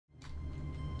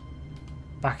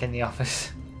Back in the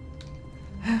office.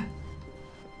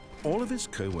 All of his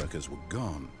co-workers were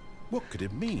gone. What could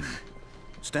it mean?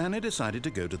 Stanley decided to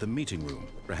go to the meeting room.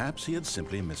 Perhaps he had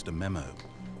simply missed a memo.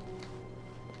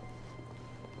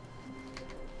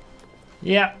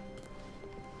 Yeah.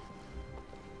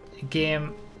 A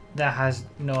game that has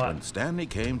no... When Stanley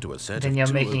came to a set then of you're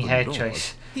two making open her doors,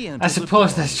 choice. he entered I the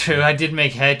suppose door. that's true. I did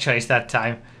make her choice that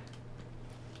time.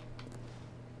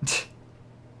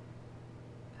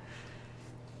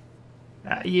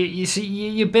 You see,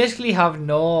 you basically have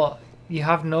no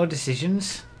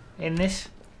decisions in this.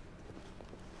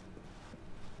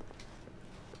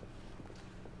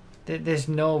 There's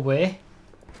no way.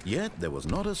 Yet there was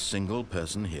not a single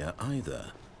person here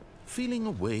either. Feeling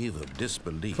a wave of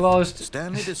disbelief, Closed.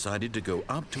 Stanley decided to go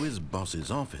up to his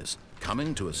boss's office.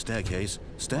 Coming to a staircase,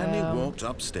 Stanley walked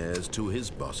upstairs to his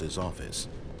boss's office.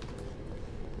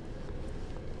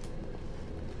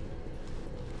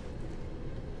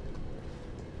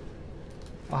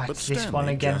 Oh, But it's this Stanley one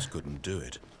again. just couldn't do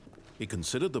it. He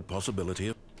considered the possibility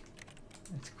of...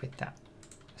 Let's quit that.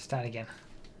 Start again.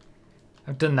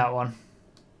 I've done that one.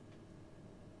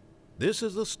 This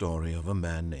is the story of a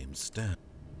man named Stan.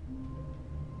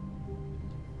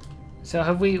 So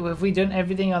have we done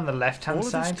everything on the left-hand All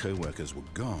of side? his co-workers were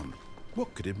gone.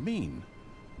 What could it mean?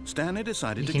 Stanley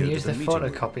decided to You can go use to the the meeting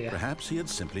room. photocopier. Perhaps he had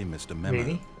simply missed a memo.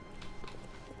 Really?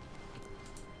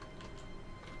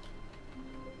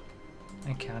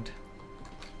 I can't.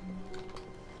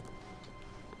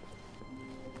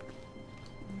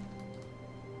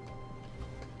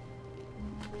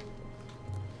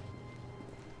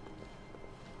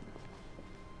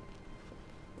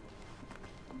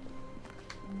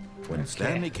 When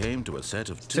Stanley came to a set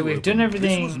of two So we've open, done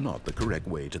everything. This was not the correct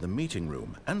way to the meeting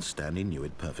room, and Stanley knew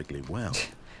it perfectly well. We've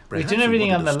Perhaps done he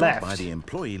everything wanted on to the stop left, by the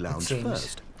employee lounge seems.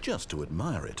 first, just to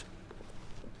admire it.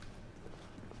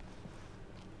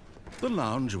 The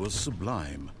lounge was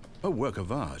sublime, a work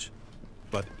of art.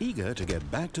 But eager to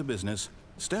get back to business,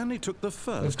 Stanley took the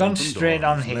first We've gone open straight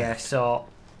door on his here, left. so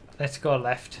let's go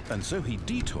left. And so he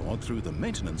detoured through the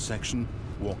maintenance section,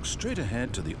 walked straight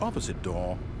ahead to the opposite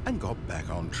door, and got back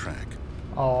on track.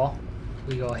 Or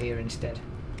we go here instead.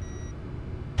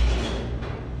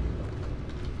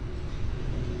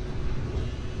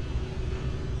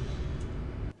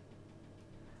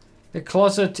 The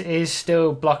closet is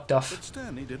still blocked off. But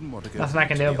Stanley didn't want to go Nothing I back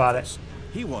can to do the about office.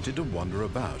 He wanted to wander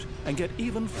about and get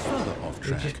even further off We've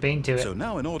track. just been to it. So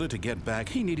now in order to get back,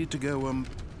 he needed to go, from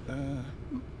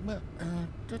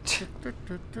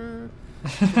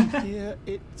here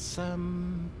it's,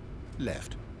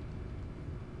 left.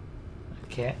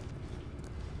 Okay.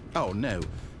 Oh, no,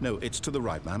 it's to the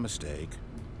right, my mistake.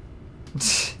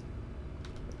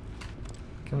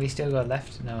 Can we still go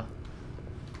left? No.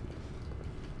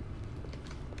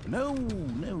 No,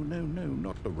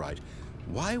 not the right.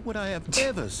 Why would I have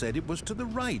ever said it was to the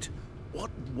right? What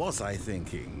was I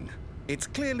thinking? It's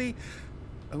clearly...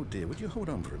 Oh dear, would you hold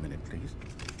on for a minute, please?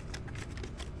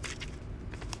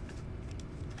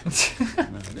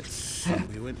 Now, let's see.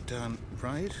 We went down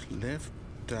right, left,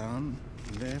 down,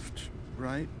 left,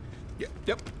 right.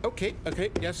 Yep, okay,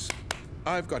 yes.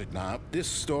 I've got it now. This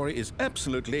story is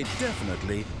absolutely,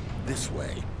 definitely this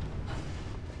way.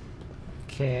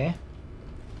 Okay.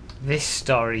 This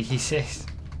story, he says.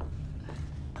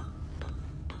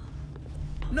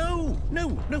 No.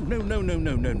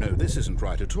 This isn't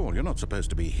right at all. You're not supposed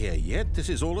to be here yet. This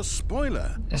is all a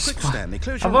spoiler. Quick, Stanley,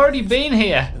 close your I've already eyes. been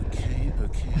here. Okay.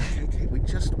 We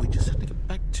just have to get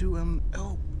back to,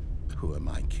 oh, who am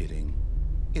I kidding?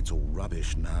 It's all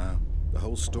rubbish now. The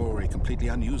whole story completely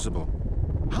unusable.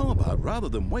 How about, rather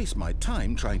than waste my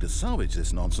time trying to salvage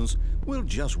this nonsense, we'll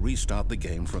just restart the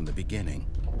game from the beginning.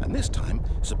 And this time,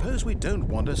 suppose we don't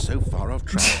wander so far off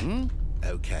track, hmm?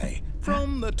 Okay,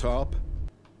 from the top.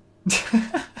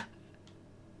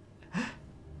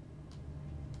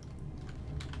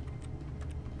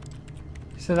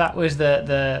 So that was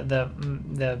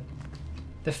the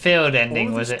failed ending,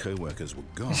 All of was his it? co-workers were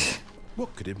gone.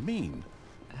 What could it mean?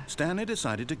 Stanley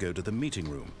decided to go to the meeting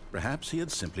room. Perhaps he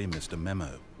had simply missed a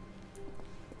memo.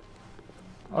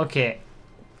 Okay.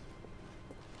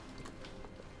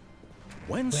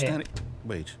 When Stanley...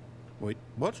 Wait,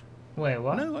 what? Wait,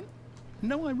 what?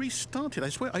 No, I restarted. I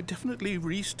swear, I definitely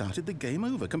restarted the game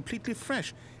over, completely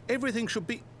fresh. Everything should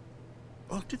be...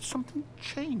 Oh, did something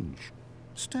change?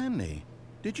 Stanley,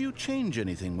 did you change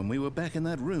anything when we were back in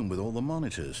that room with all the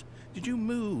monitors? Did you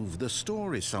move the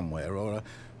story somewhere, or...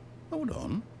 Hold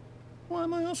on. Why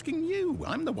am I asking you?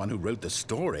 I'm the one who wrote the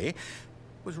story. It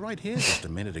was right here just a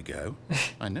minute ago.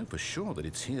 I know for sure that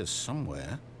it's here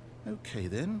somewhere. Okay,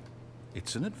 then.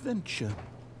 It's an adventure.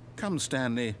 Come,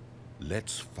 Stanley.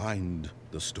 Let's find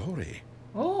the story.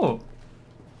 Oh.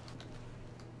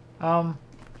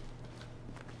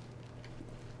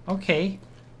 Okay.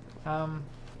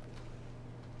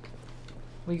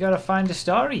 We gotta find a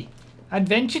story.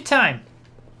 Adventure time.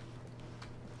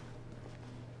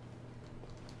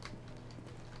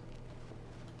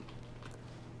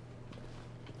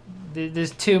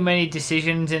 There's too many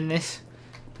decisions in this.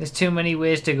 There's too many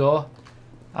ways to go.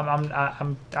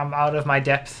 I'm out of my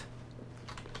depth.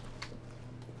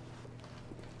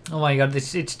 Oh my god,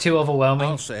 it's too overwhelming.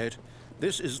 I'll say it.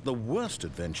 This is the worst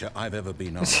adventure I've ever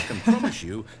been on. I can promise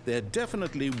you there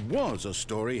definitely was a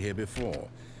story here before.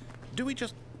 Do we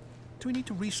need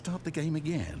to restart the game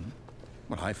again?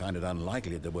 Well, I find it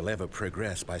unlikely that we'll ever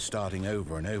progress by starting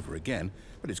over and over again,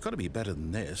 but it's got to be better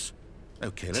than this.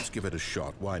 Okay, let's give it a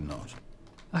shot. Why not?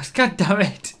 Oh, god damn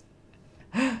it.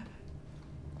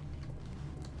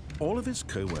 All of his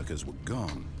co-workers were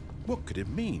gone. What could it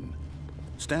mean?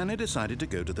 Stanley decided to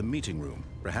go to the meeting room.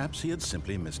 Perhaps he had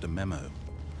simply missed a memo.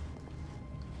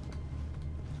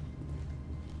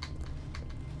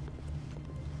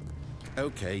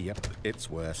 Okay, yep, it's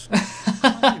worse.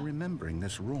 Am I remembering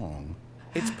this wrong?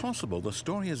 It's possible the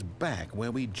story is back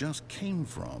where we just came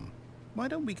from. Why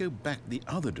don't we go back the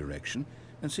other direction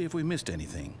and see if we missed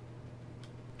anything?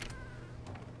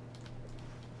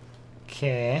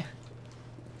 Okay.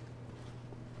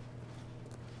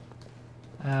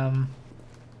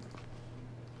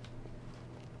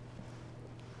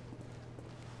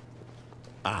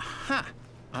 Aha!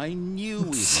 I knew we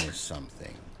missed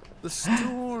something. The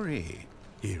story.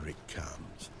 Here it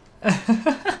comes.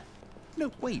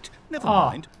 No, wait. Never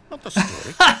mind. Not the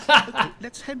story. Okay,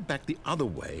 let's head back the other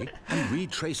way and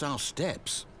retrace our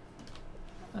steps.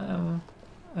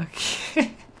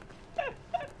 Okay.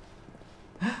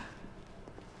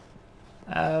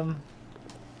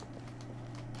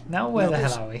 Now where the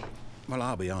hell are we? Well,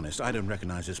 I'll be honest. I don't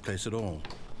recognize this place at all.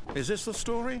 Is this the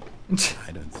story?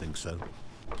 I don't think so.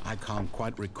 I can't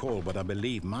quite recall, but I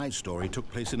believe my story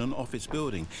took place in an office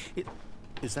building.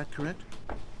 Is that correct?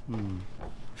 Do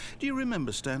you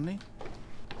remember, Stanley?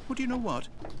 Well, do you know what?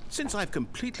 Since I've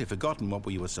completely forgotten what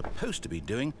we were supposed to be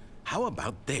doing, how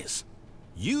about this?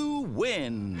 You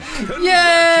win!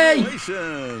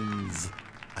 Congratulations! Yay!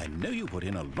 I know you put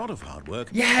in a lot of hard work.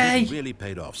 Yay! It really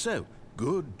paid off. So,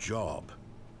 good job.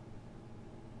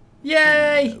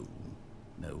 Yay! Oh,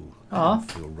 no, I don't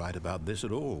feel right about this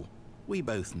at all. We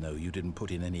both know you didn't put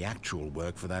in any actual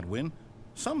work for that win.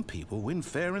 Some people win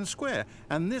fair and square,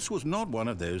 and this was not one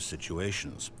of those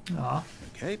situations.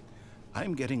 Okay,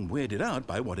 I'm getting weirded out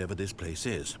by whatever this place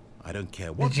is. I don't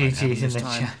care what might happen this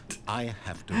time. I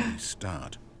have to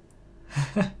restart.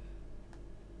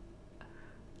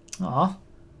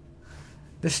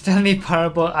 The Stanley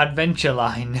Parable Adventure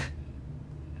Line.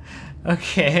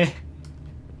 Okay.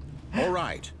 All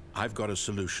right, I've got a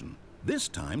solution. This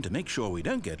time, to make sure we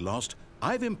don't get lost,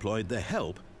 I've employed the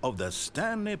help of the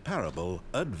Stanley Parable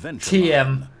Adventure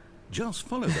Line. Just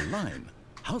follow the line.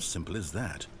 How simple is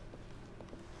that?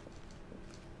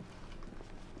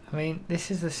 I mean, this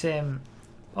is the same...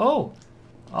 Oh,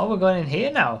 we're going in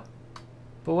here now.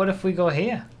 But what if we go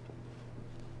here?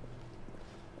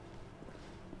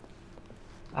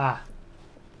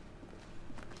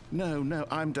 No,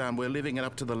 I'm down. We're leaving it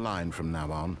up to the line from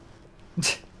now on.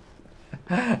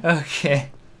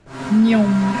 Okay.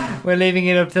 We're leaving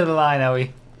it up to the line, are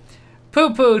we?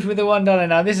 Poo-pooed with the $1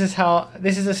 now.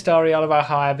 This is a story all about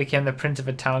how I became the prince of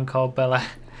a town called Bella.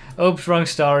 Oops, wrong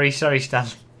story. Sorry,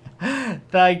 Stanley.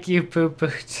 Thank you,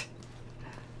 poo-pooed.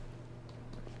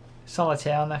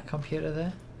 Solitaire on that computer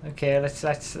there. Okay,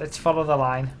 let's follow the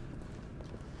line.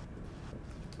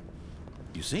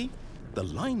 You see? The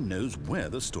line knows where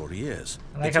the story is.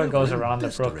 I like how it goes around the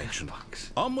broken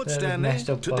box. Onward, Stanley,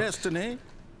 to destiny.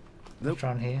 What's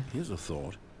around here? Here's a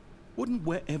thought. Wouldn't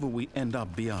wherever we end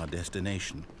up be our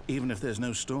destination, even if there's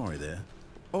no story there?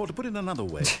 Or to put it another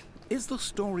way, is the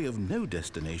story of no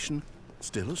destination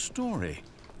still a story?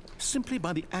 Simply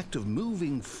by the act of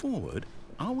moving forward,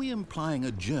 are we implying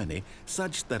a journey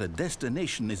such that a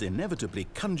destination is inevitably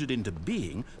conjured into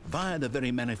being via the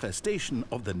very manifestation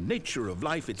of the nature of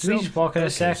life itself? We just walk in a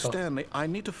circle. Stanley, I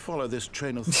need to follow this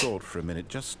train of thought for a minute.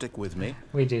 Just stick with me.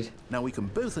 We did. Now, we can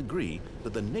both agree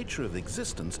that the nature of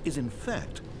existence is in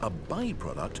fact a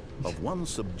byproduct of one's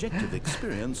subjective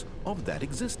experience of that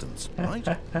existence, right?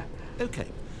 Okay.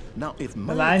 Now, if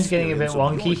my experience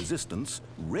of your existence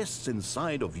rests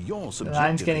inside of your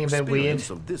subjective experience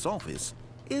of this office,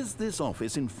 is this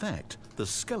office, in fact, the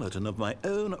skeleton of my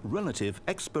own relative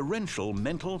experiential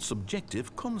mental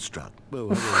subjective construct?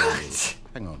 Whoa.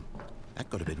 Hang on. That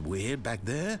got a bit weird back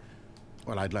there.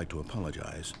 Well, I'd like to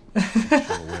apologize. Not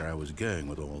sure where I was going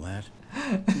with all that.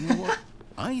 You know what?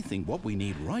 I think what we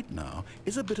need right now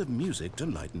is a bit of music to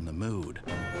lighten the mood.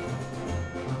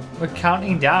 We're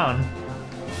counting down.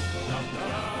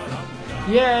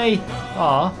 Yay!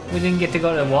 Aw, we didn't get to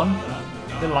go to 1.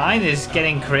 The line is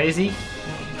getting crazy.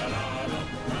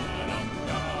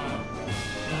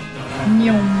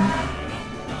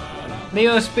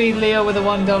 Leo speed Leo with a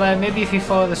 $1. Maybe if you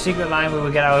follow the secret line we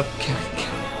will get our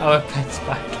our pets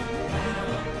back.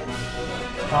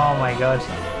 Oh my god.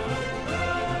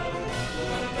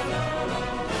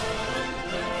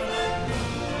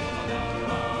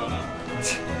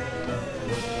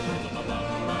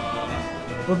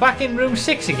 We're back in room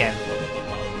 6 again.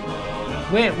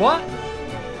 Wait, what?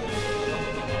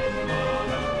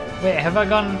 Wait, have I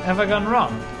gone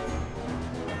wrong?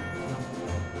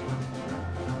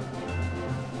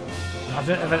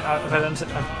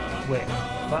 Wait,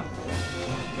 what?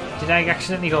 Did I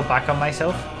accidentally go back on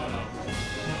myself?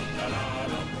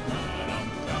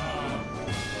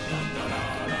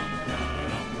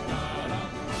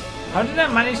 How did I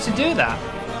manage to do that?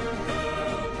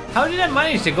 How did I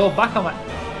manage to go back on my...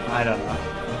 I don't know.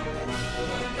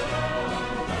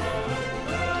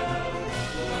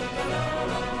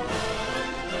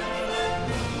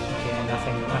 Okay,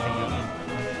 nothing.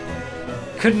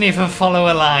 Couldn't even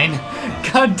follow a line.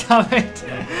 God damn it.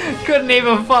 Couldn't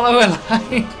even follow a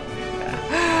line.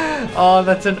 Oh,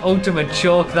 that's an ultimate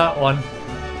choke, that one.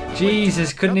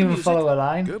 Jesus, couldn't even follow a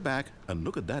line. Go back and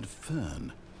look at that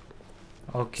fern.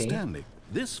 Okay. Stanley,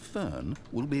 this fern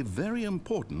will be very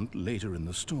important later in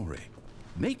the story.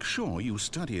 Make sure you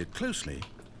study it closely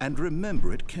and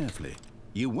remember it carefully.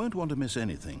 You won't want to miss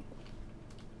anything.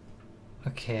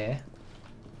 Okay.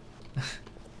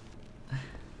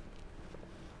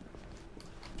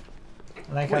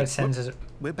 I like how it sends us...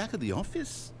 We're back at the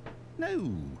office?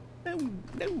 No.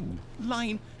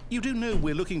 Line, you do know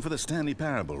we're looking for the Stanley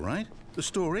Parable, right? The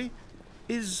story?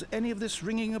 Is any of this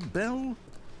ringing a bell?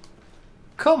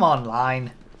 Come on,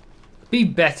 Line. Be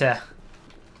better.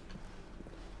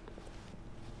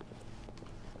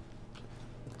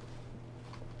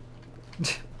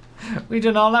 We've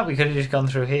done all that. We could have just gone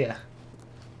through here.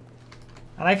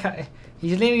 I like how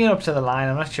he's leaving it up to the line.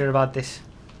 I'm not sure about this.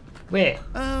 Wait.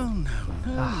 Oh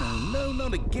no,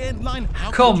 not again, Line.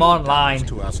 How come on, Line.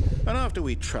 To us? And after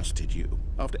we trusted you,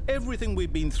 after everything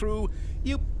we've been through,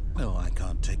 you... Well, I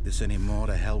can't take this anymore.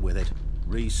 To hell with it.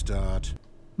 Restart.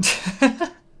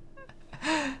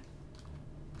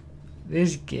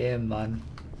 This game, man.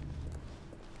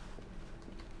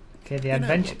 Okay, the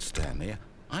adventure... You know what, Stanley?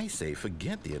 I say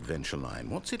forget the adventure line.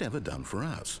 What's it ever done for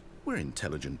us? We're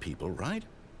intelligent people, right?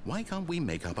 Why can't we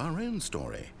make up our own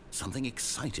story? Something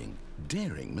exciting,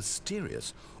 daring,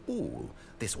 mysterious. Ooh,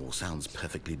 this all sounds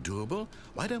perfectly doable.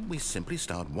 Why don't we simply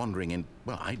start wandering in,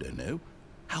 well, I don't know.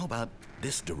 How about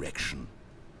this direction?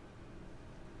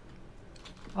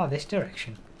 Oh, this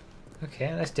direction.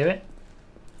 Okay, let's do it.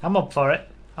 I'm up for it.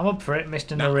 I'm up for it,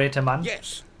 Mr. Narrator Man.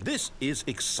 Yes, this is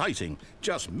exciting.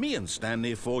 Just me and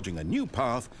Stanley forging a new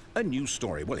path, a new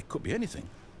story. Well, it could be anything.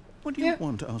 What do you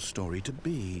want our story to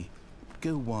be?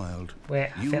 Go wild.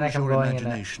 Wait, I Use feel like I'm your going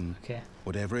imagination. in okay.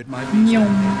 Whatever it might be,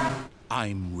 Stanley,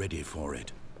 I'm ready for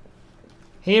it.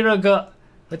 Hero got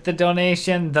with the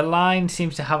donation. The line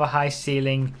seems to have a high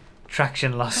ceiling.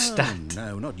 Traction loss stat. Oh,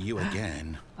 no, not you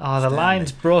again. Oh, the Stanley,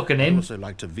 line's broken in. I'd also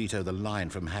like to veto the line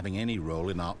from having any role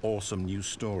in our awesome new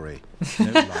story.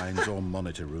 No lines or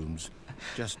monitor rooms.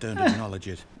 Just don't acknowledge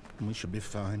it, and we should be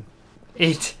fine.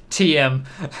 Eat TM.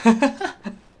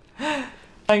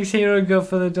 Thanks, Hero Go,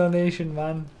 for the donation,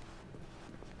 man.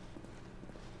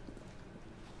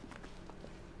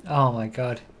 Oh my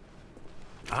god.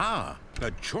 Ah,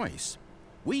 a choice.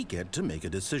 We get to make a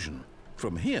decision.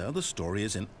 From here, the story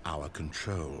is in our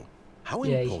control. How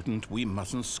important we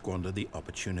mustn't squander the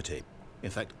opportunity. In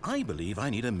fact, I believe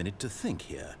I need a minute to think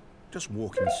here. Just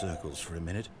walk in circles for a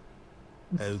minute.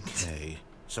 Okay,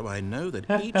 so I know that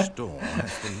each door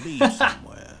has to lead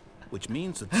somewhere, which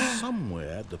means that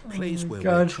somewhere at the place where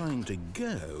we're trying to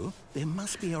go, there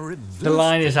must be a reverse. The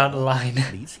line is out of line.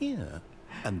 Leads here.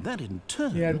 And that in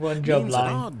turn you had one job means line.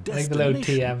 that our Like the little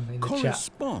destination TM in the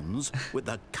corresponds with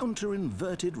the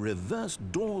counter-inverted reverse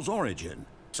door's origin.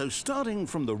 So starting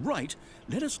from the right,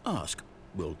 let us ask,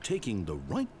 will taking the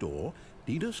right door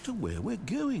lead us to where we're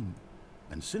going?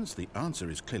 And since the answer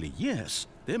is clearly yes,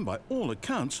 then by all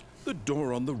accounts, the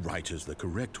door on the right is the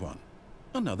correct one.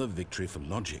 Another victory for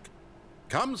logic.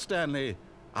 Come, Stanley,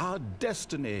 our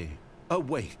destiny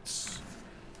awaits.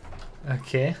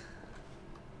 Okay.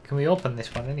 Can we open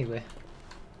this one anyway?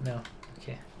 No.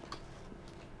 Okay.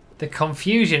 The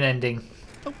confusion ending.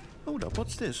 Oh, hold up.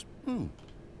 What's this?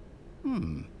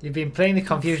 You've been playing the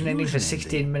confusion ending for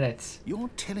 16 minutes. You're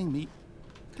telling me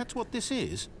that's what this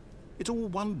is? It's all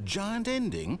one giant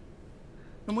ending?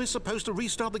 And we're supposed to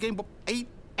restart the game, what,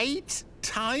 eight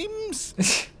times?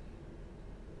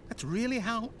 That's really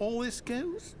how all this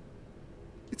goes?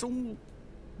 It's all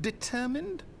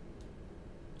determined?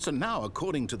 So now,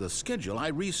 according to the schedule, I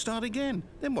restart again.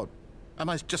 Then what? Am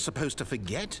I just supposed to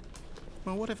forget?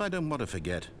 Well, what if I don't want to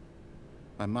forget?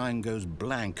 My mind goes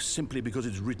blank simply because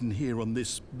it's written here on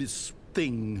this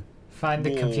thing. Find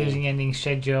the confusing ending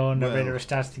schedule. Narrator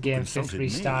restarts the game. Fifth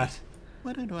restart.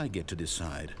 Why don't I get to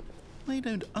decide? Why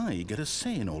don't I get a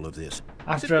say in all of this?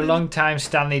 After a long time,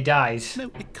 Stanley dies. No,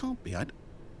 it can't be. I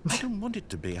don't want it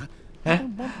to be. I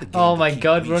don't want the game Oh to my keep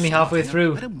God, we're only halfway restarting.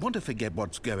 through. I don't want to forget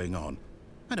what's going on.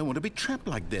 I don't want to be trapped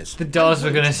like this. The doors I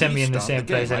were going to won't send me in the restart same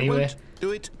place game. anyway. I won't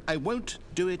do it. I won't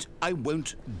do it. I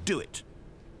won't do it.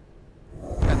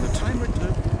 And the timer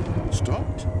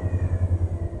stopped?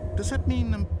 Does that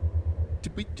mean,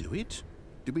 did we do it?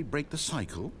 Did we break the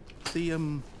cycle? The,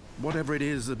 whatever it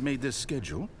is that made this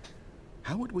schedule?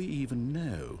 How would we even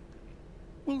know?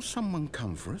 Will someone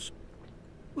come for us?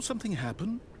 Will something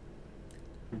happen?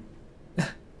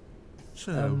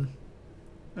 So,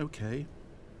 okay.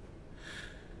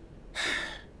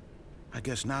 I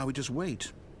guess now we just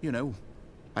wait. You know,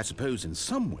 I suppose in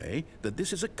some way that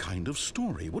this is a kind of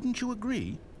story. Wouldn't you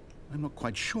agree? I'm not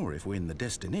quite sure if we're in the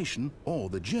destination or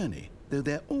the journey, though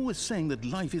they're always saying that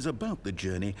life is about the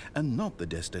journey and not the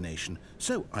destination.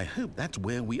 So I hope that's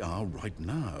where we are right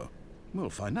now. We'll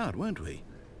find out, won't we?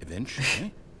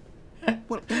 Eventually.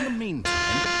 Well, in the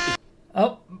meantime...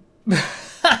 Oh.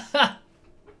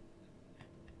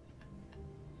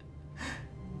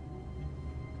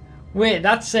 Wait,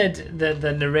 that said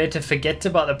the narrator forgets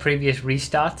about the previous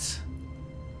restarts.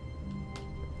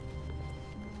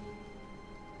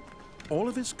 All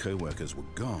of his co-workers were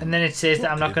gone. And then it says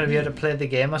that I'm not going to be able to play the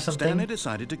game or something. Stanley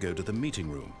decided to go to the meeting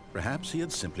room. Perhaps he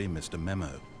had simply missed a memo.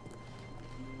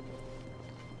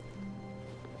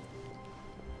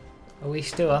 Are we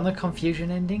still on the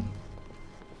confusion ending?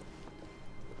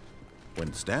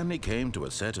 When Stanley came to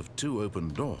a set of 2 open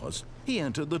doors, he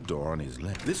entered the door on his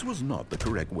left. This was not the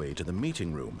correct way to the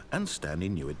meeting room, and Stanley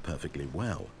knew it perfectly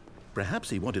well. Perhaps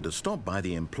he wanted to stop by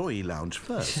the employee lounge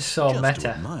first, This is so just meta. to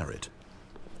admire it.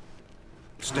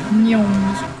 Standing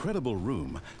in this incredible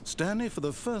room, Stanley for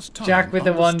the first time Jack with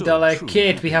the understood $1. true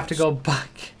Kate, we have to happiness. go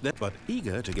back. But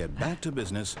eager to get back to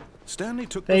business, Stanley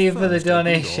took Thank the you for the first open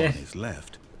door donation. on his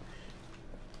left.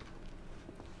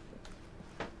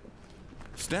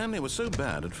 Stanley was so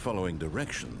bad at following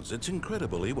directions, it's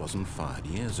incredible he wasn't fired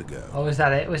years ago. Oh, was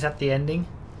that it? Was that the ending?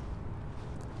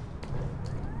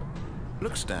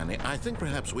 Look, Stanley, I think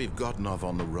perhaps we've gotten off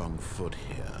on the wrong foot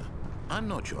here. I'm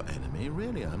not your enemy,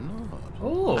 really, I'm not.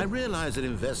 Oh. I realize that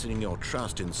investing your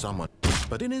trust in someone,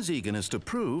 but in his eagerness to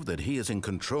prove that he is in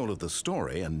control of the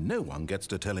story and no one gets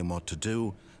to tell him what to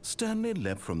do, Stanley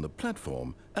leapt from the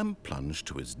platform and plunged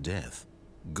to his death.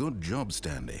 Good job,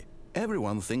 Stanley.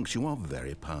 Everyone thinks you are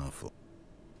very powerful.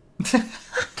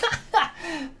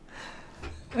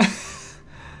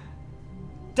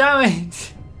 Damn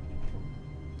it!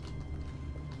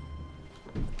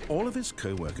 All of his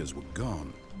co-workers were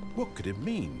gone. What could it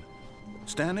mean?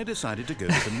 Stanley decided to go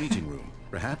to the meeting room.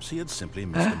 Perhaps he had simply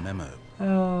missed a memo.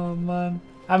 Oh man.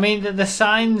 I mean, the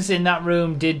signs in that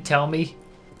room did tell me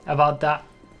about that,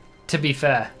 to be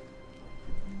fair.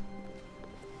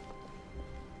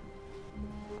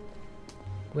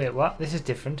 Wait, what? This is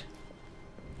different.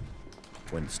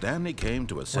 When Stanley came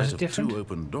to a set of different? 2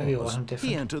 open Maybe it doors, wasn't different.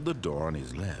 he entered the door on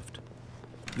his left.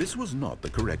 This was not the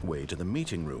correct way to the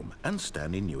meeting room, and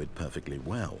Stanley knew it perfectly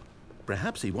well.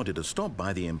 Perhaps he wanted to stop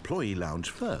by the employee lounge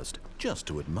first, just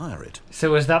to admire it.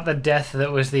 So was that the death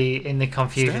that was in the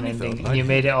confusion Stanley ending, felt and you like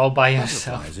made it all by butterflies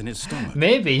yourself? in his stomach.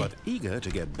 Maybe. But eager to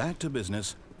get back to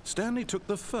business, Stanley took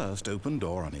the first open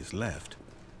door on his left.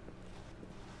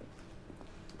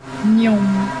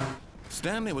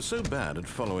 Stanley was so bad at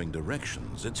following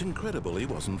directions, it's incredible he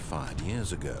wasn't fired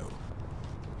years ago.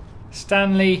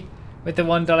 Stanley with the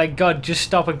 $1. God, just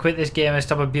stop and quit this game and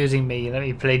stop abusing me and let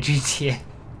me play GTA.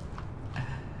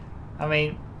 I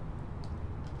mean,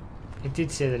 it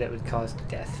did say that it would cause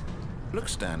death. Look,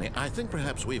 Stanley, I think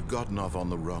perhaps we've gotten off on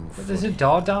the wrong But foot. there's a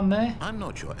door down there. I'm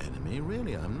not your enemy,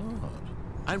 really, I'm not.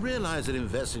 I realize that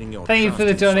investing in your Thank you trust for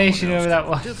the in someone donation, else whoever that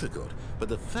can be was. difficult, but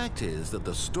the fact is that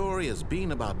the story has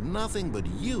been about nothing but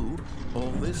you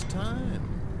all this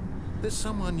time. There's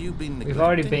someone you've been neglecting. We've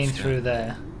already been Stanley. through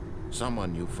there.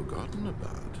 Someone you've forgotten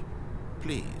about.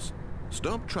 Please,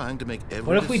 stop trying to make every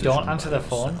What if we decision don't answer by the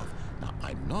phone? yourself. Now,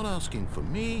 I'm not asking for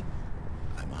me.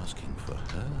 I'm asking for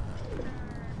her.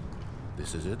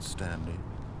 This is it, Stanley.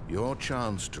 Your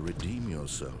chance to redeem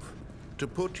yourself. To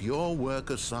put your work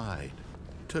aside.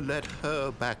 To let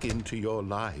her back into your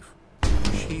life.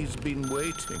 She's been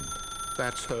waiting.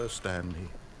 That's her, Stanley.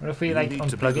 What if we, like,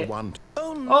 unplug it?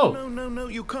 Oh, no, Oh! no,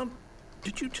 you can't.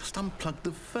 Did you just unplug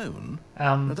the phone?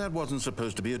 No, that wasn't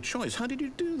supposed to be a choice. How did you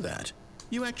do that?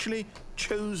 You actually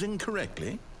chose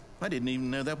incorrectly? I didn't even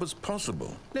know that was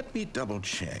possible. Let me double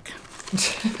check.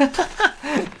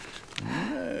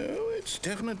 No, it's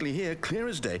definitely here, clear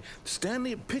as day.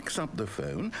 Stanley picks up the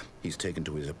phone. He's taken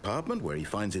to his apartment where he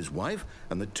finds his wife,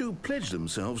 and the two pledge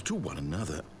themselves to one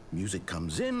another. Music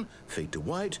comes in, fade to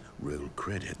white, roll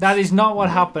credits. that is not what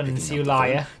happens, you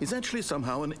liar. Is actually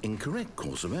somehow an incorrect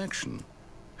course of action.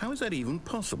 How is that even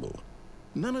possible?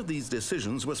 None of these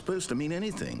decisions were supposed to mean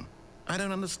anything. I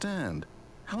don't understand.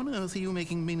 How on earth are you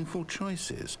making meaningful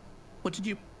choices? What did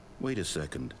you... Wait a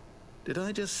second. Did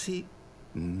I just see...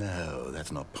 No,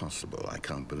 that's not possible. I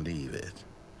can't believe it.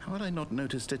 How had I not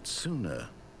noticed it sooner?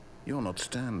 You're not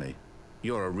Stanley.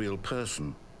 You're a real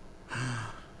person.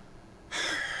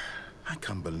 I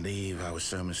can't believe I was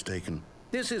so mistaken.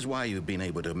 This is why you've been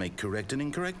able to make correct and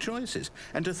incorrect choices.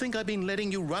 And to think I've been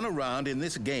letting you run around in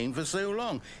this game for so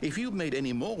long. If you'd made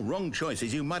any more wrong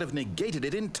choices, you might have negated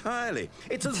it entirely.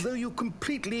 It's as though you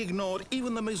completely ignored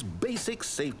even the most basic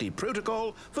safety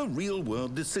protocol for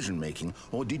real-world decision-making.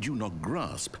 Or did you not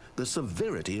grasp the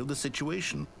severity of the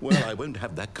situation? Well, I won't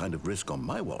have that kind of risk on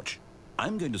my watch.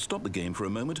 I'm going to stop the game for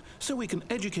a moment so we can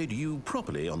educate you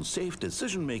properly on safe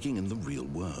decision-making in the real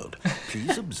world.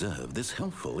 Please observe this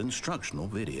helpful instructional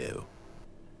video.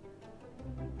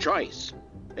 Choice.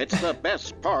 It's the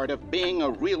best part of being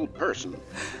a real person.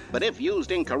 But if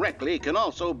used incorrectly, can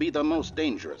also be the most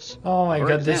dangerous. Oh my For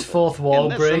god, this example, fourth wall in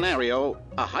this break. scenario,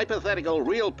 a hypothetical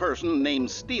real person named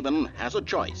Stephen has a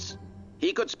choice.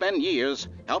 He could spend years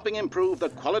helping improve the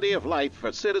quality of life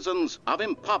for citizens of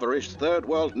impoverished third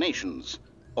world nations.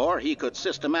 Or he could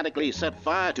systematically set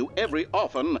fire to every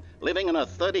orphan living in a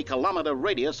 30-kilometer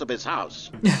radius of his house.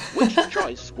 Which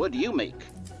choice would you make?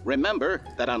 Remember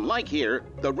that unlike here,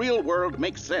 the real world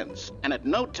makes sense, and at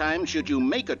no time should you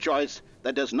make a choice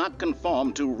that does not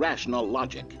conform to rational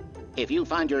logic. If you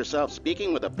find yourself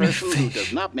speaking with a person who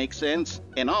does not make sense,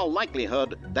 in all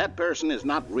likelihood, that person is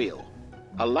not real.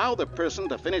 Allow the person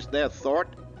to finish their thought,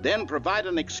 then provide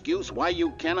an excuse why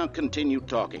you cannot continue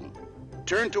talking.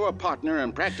 Turn to a partner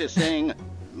and practice saying,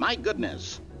 "My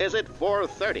goodness, is it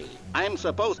 4:30? I'm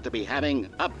supposed to be having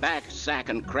a back, sack,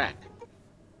 and crack."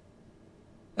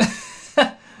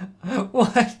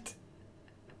 What?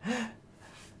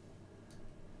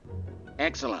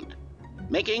 Excellent.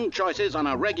 Making choices on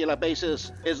a regular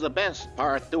basis is the best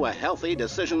part to a healthy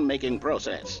decision-making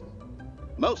process.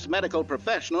 Most medical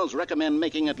professionals recommend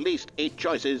making at least 8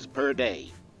 choices per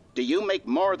day. Do you make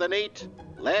more than 8?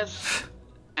 Less?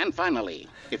 And finally,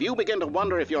 if you begin to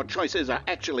wonder if your choices are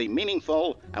actually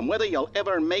meaningful and whether you'll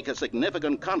ever make a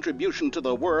significant contribution to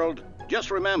the world, just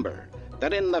remember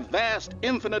that in the vast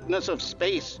infiniteness of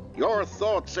space, your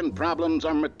thoughts and problems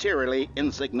are materially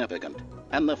insignificant,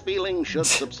 and the feeling should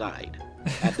subside.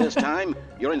 At this time,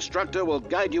 your instructor will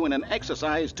guide you in an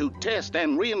exercise to test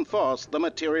and reinforce the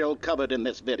material covered in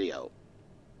this video.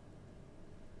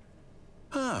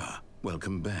 Ah,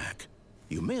 welcome back.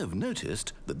 You may have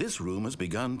noticed that this room has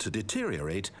begun to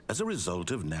deteriorate as a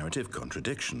result of narrative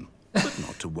contradiction. But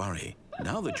not to worry.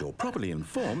 Now that you're properly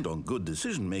informed on good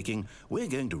decision-making, we're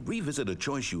going to revisit a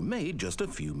choice you made just a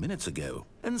few minutes ago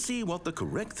and see what the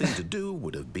correct thing to do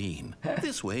would have been.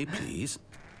 This way, please.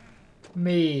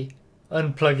 Me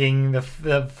unplugging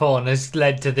the phone has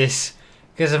led to this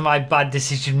because of my bad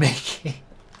decision making.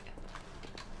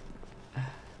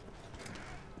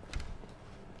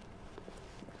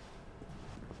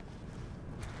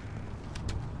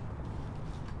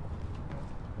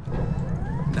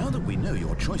 Now that we know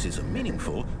your choices are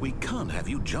meaningful, we can't have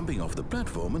you jumping off the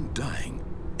platform and dying.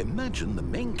 Imagine the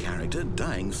main character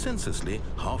dying senselessly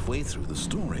halfway through the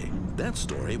story. That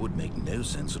story would make no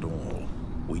sense at all.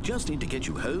 We just need to get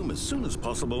you home as soon as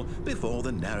possible before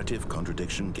the narrative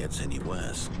contradiction gets any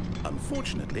worse.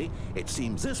 Unfortunately, it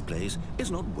seems this place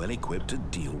is not well equipped to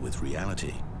deal with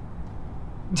reality.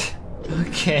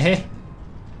 Okay.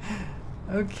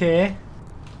 Okay.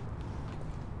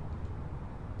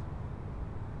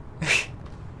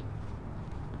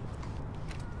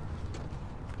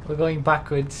 We're going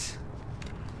backwards.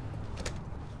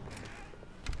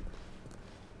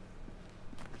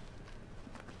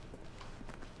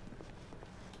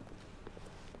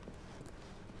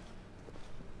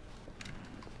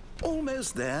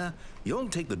 Almost there. You'll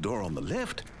take the door on the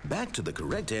left, back to the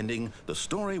correct ending, the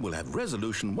story will have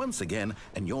resolution once again,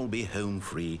 and you'll be home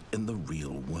free in the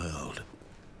real world.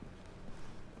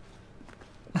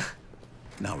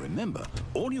 Now remember,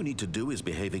 all you need to do is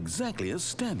behave exactly as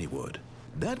Stanley would.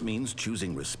 That means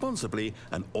choosing responsibly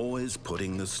and always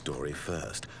putting the story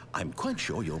first. I'm quite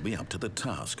sure you'll be up to the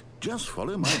task. Just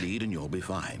follow my lead and you'll be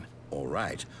fine. All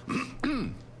right.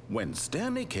 When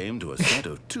Stanley came to a set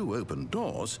of 2 open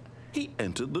doors, he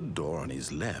entered the door on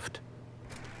his left.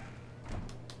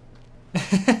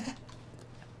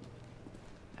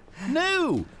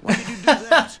 No! Why did you do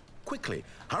that? Quickly,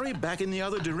 hurry back in the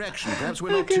other direction. Perhaps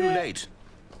we're not too late.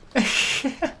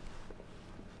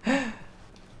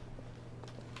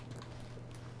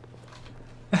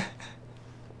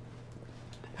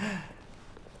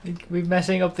 We're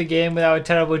messing up the game with our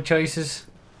terrible choices.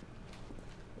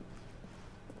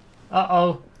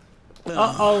 Uh-oh.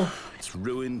 Uh-oh. It's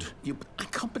ruined. I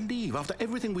can't believe, after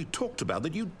everything we talked about,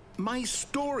 that my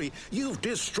story, you've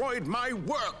destroyed my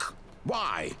work.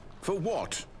 Why? For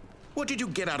what? What did you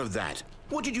get out of that?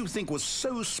 What did you think was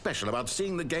so special about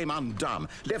seeing the game undone,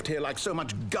 left here like so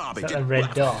much garbage? Is that a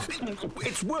red dot?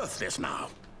 It's worthless now.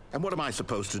 And what am I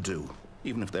supposed to do?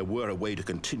 Even if there were a way to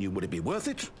continue, would it be worth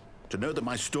it? To know that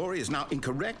my story is now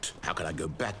incorrect? How can I go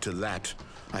back to that?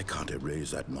 I can't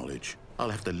erase that knowledge. I'll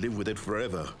have to live with it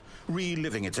forever,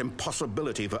 reliving its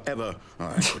impossibility forever.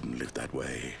 I couldn't live that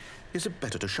way. Is it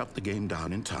better to shut the game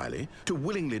down entirely? To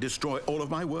willingly destroy all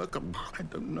of my work? I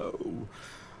don't know.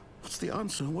 What's the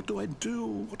answer? What do I do?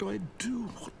 What do I do?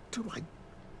 What do I...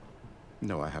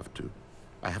 No, I have to.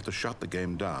 I have to shut the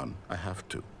game down. I have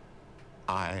to.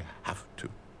 I have to.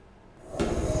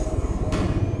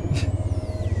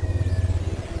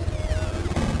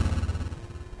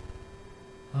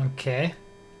 Okay.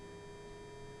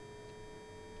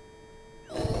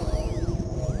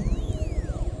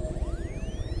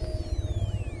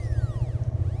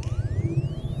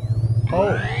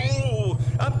 Oh!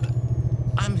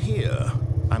 I'm here.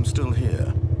 I'm still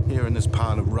here. Here in this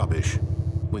pile of rubbish.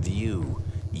 With you.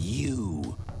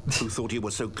 You, who thought you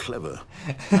were so clever.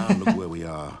 Now look where we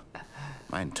are.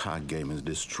 My entire game is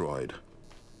destroyed.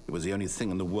 It was the only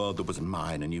thing in the world that was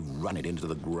mine, and you've run it into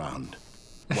the ground.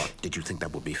 What, did you think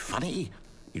that would be funny?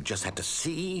 You just had to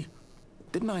see?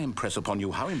 Didn't I impress upon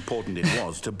you how important it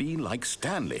was to be like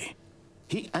Stanley?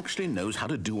 He actually knows how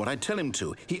to do what I tell him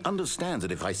to. He understands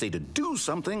that if I say to do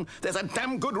something, there's a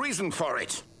damn good reason for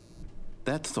it.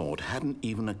 That thought hadn't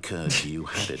even occurred to you,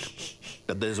 had it?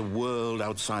 That there's a world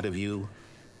outside of you?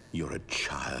 You're a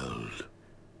child.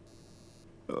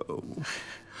 Oh,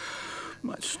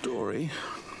 my story.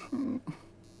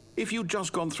 If you'd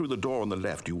just gone through the door on the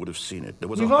left, you would have seen it. There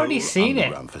was You've a already whole seen it.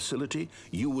 underground facility.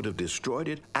 You would have destroyed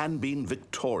it and been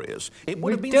victorious. It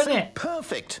would have We've been done so it.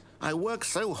 perfect. I worked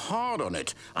so hard on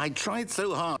it. I tried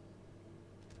so hard.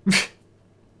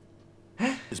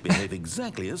 Just behave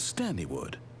exactly as Stanley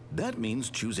would. That means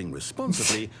choosing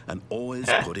responsibly and always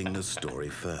putting the story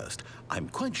first. I'm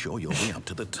quite sure you'll be up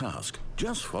to the task.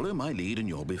 Just follow my lead and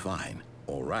you'll be fine.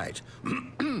 All right.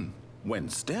 When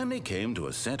Stanley came to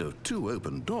a set of 2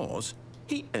 open doors,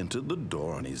 he entered the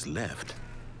door on his left.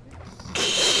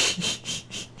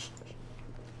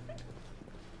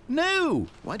 No!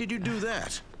 Why did you do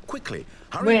that? Quickly,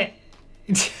 hurry.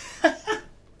 Wait.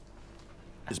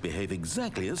 Behave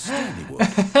exactly as Stanley would.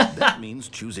 That means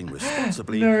choosing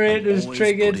responsibly Narrator's and always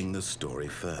triggered. putting the story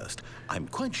first. I'm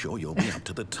quite sure you'll be up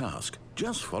to the task.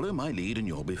 Just follow my lead and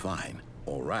you'll be fine.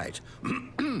 All right.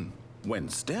 When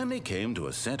Stanley came to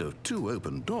a set of 2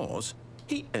 open doors,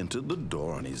 he entered the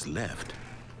door on his left.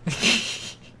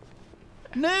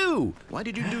 No! Why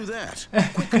did you do that?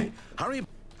 Quickly, hurry.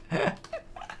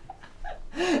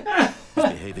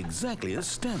 Behave exactly as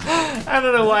Stanley. I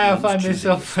don't know why I find this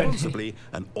so funny. Responsibly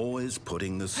and always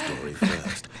putting the story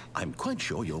first. I'm quite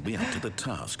sure you'll be up to the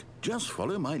task. Just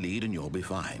follow my lead and you'll be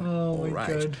fine. Oh All my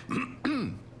right.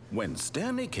 God. When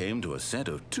Stanley came to a set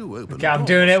of 2 open Okay, I'm doors,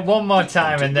 doing it one more he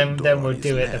time and entered the then door we'll on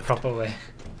do his it the left. proper way.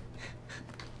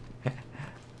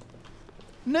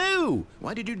 No!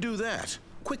 Why did you do that?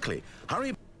 Quickly,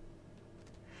 hurry.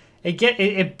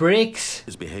 It breaks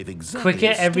Behave exactly quicker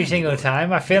as every Stanley single would.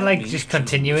 time. I feel That like means just choosing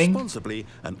continuing. responsibly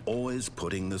and always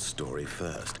putting the story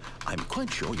first. I'm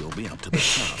quite sure you'll be up to the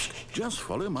task. Just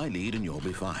follow my lead and you'll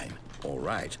be fine. All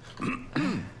right.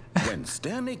 When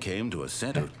Stanley came to a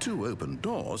set of 2 open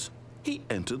doors, he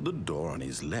entered the door on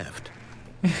his left.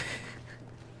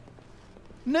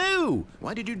 No!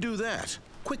 Why did you do that?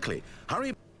 Quickly,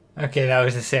 hurry. Okay, that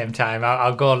was the same time.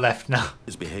 I'll go left now.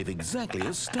 Behave exactly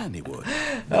as Stanley would.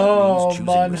 Oh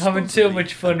man, having too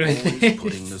much fun with this.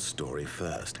 Putting the story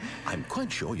first. I'm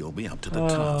quite sure you'll be up to the Oh,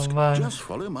 task. man. Just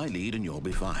follow my lead and you'll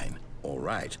be fine. All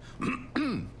right.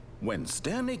 When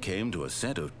Stanley came to a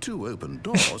set of 2 open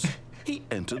doors, he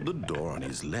entered the door on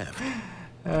his left.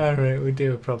 Alright, we'll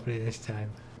do it properly this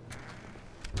time.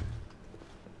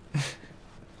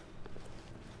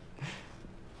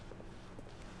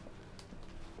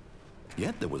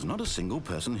 Yet there was not a single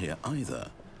person here either.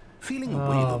 Feeling a Oh,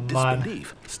 wave of man.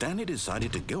 disbelief, Stanley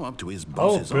decided to go up to his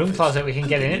boss's broom office. closet, we can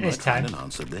get in hoping it he this might find time. an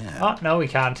answer there. Oh, no, we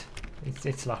can't.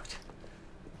 It's locked.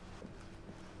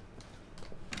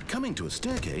 Coming to a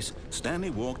staircase, Stanley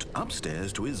walked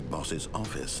upstairs to his boss's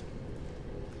office.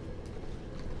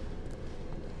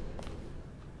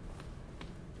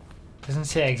 Doesn't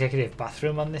say executive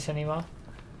bathroom on this anymore.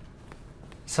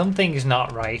 Something's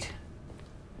not right.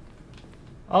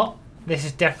 Oh, this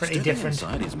is definitely Stepping different.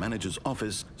 inside his manager's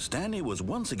office, Stanley was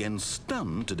once again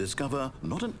stunned to discover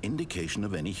not an indication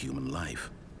of any human life.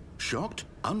 Shocked,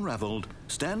 unraveled,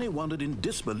 Stanley wondered in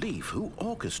disbelief who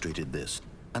orchestrated this,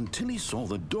 until he saw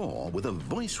the door with a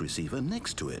voice receiver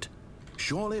next to it.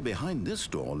 Surely behind this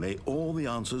door lay all the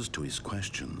answers to his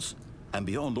questions. And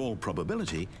beyond all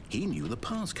probability, he knew the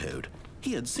passcode.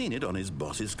 He had seen it on his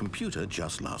boss's computer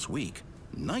just last week.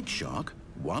 Night Shark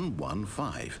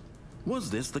 115.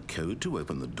 Was this the code to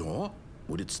open the door?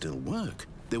 Would it still work?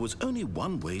 There was only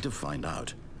one way to find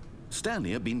out.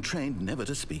 Stanley had been trained never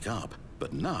to speak up,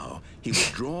 but now he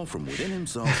would draw from within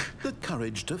himself the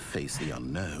courage to face the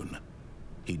unknown.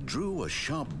 He drew a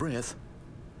sharp breath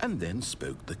and then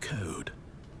spoke the code.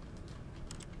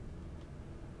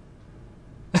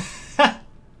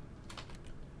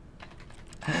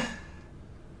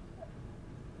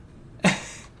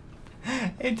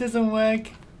 It doesn't work.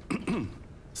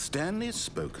 Stanley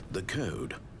spoke the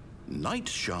code. Night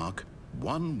Shark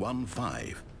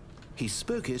 115. He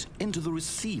spoke it into the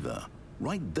receiver,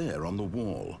 right there on the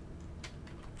wall.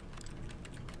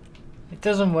 It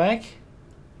doesn't work.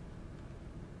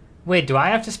 Wait, do I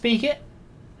have to speak it?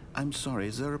 I'm sorry,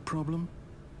 is there a problem?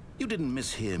 You didn't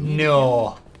mishear me.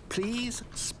 No. Please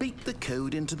speak the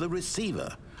code into the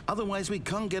receiver. Otherwise we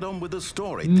can't get on with the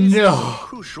story. This No. is a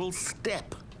crucial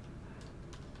step.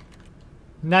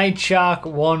 Night Shark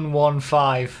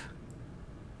 115.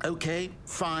 Okay,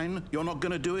 fine. You're not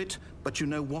going to do it, but you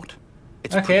know what?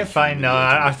 It's Okay, pretty fine. human No,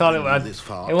 of you to I thought bring it me was. this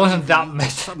far. It wasn't that You much.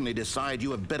 suddenly decide you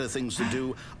have better things to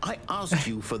do. I asked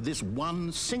you for this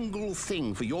one single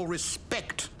thing, for your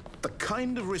respect. The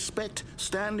kind of respect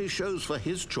Stanley shows for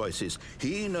his choices.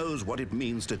 He knows what it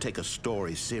means to take a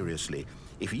story seriously.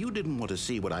 If you didn't want to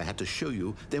see what I had to show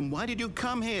you, then why did you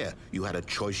come here? You had a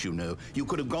choice, you know. You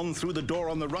could have gone through the door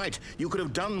on the right. You could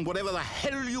have done whatever the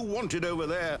hell you wanted over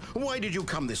there. Why did you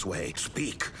come this way?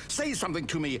 Speak. Say something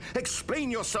to me. Explain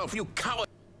yourself, you coward.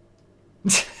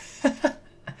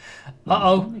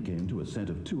 Uh-oh. When he came to a set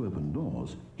of 2 open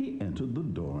doors, he entered the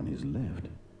door on his left.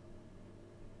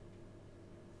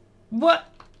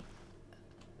 What?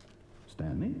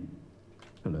 Stanley?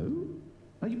 Hello?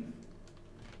 Are you...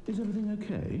 Is everything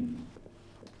okay?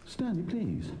 Stanley,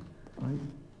 please.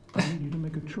 I need you to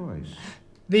make a choice.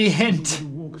 The I need hint. you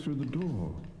to walk through the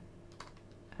door.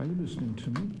 Are you listening to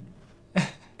me?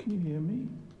 Can you hear me?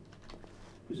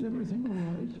 Is everything all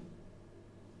right?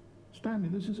 Stanley,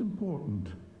 this is important.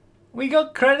 We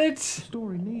got credits. The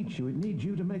story needs you. It needs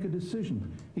you to make a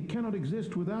decision. It cannot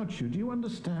exist without you. Do you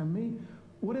understand me?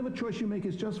 Whatever choice you make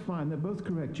is just fine. They're both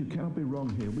correct. You cannot be wrong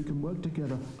here. We can work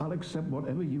together. I'll accept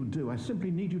whatever you do. I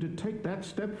simply need you to take that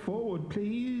step forward,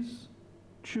 please.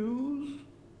 Choose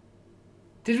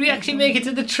Did we actually make it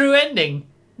to the true ending?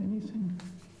 anything.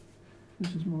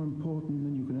 This is more important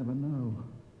than you can ever know.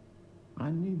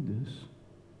 I need this.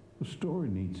 The story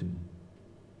needs it.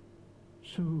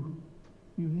 So,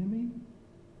 you hear me?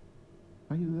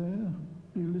 Are you there?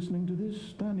 Are you listening to this?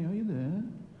 Stanley, are you there?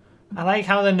 I like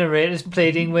how the narrator's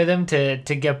pleading with him to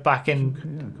get back in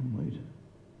Okay, I can wait.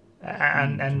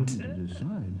 and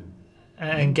Decide.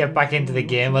 and get back into the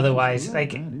game. Otherwise,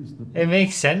 like, it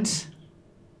makes sense.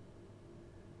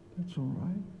 That's all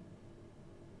right.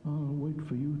 I'll wait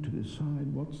for you to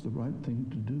decide what's the right thing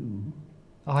to do.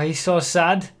 Oh, he's so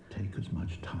sad. Take as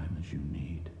much time as you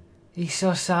need. He's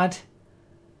so sad.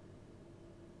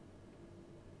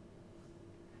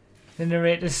 The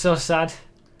narrator's so sad.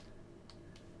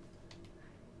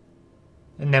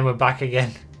 And then we're back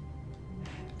again.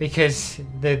 Because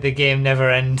the game never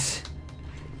ends.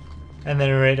 And the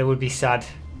narrator would be sad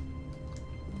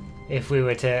if we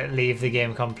were to leave the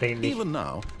game completely. Even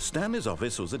now, Stanley's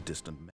office was a distant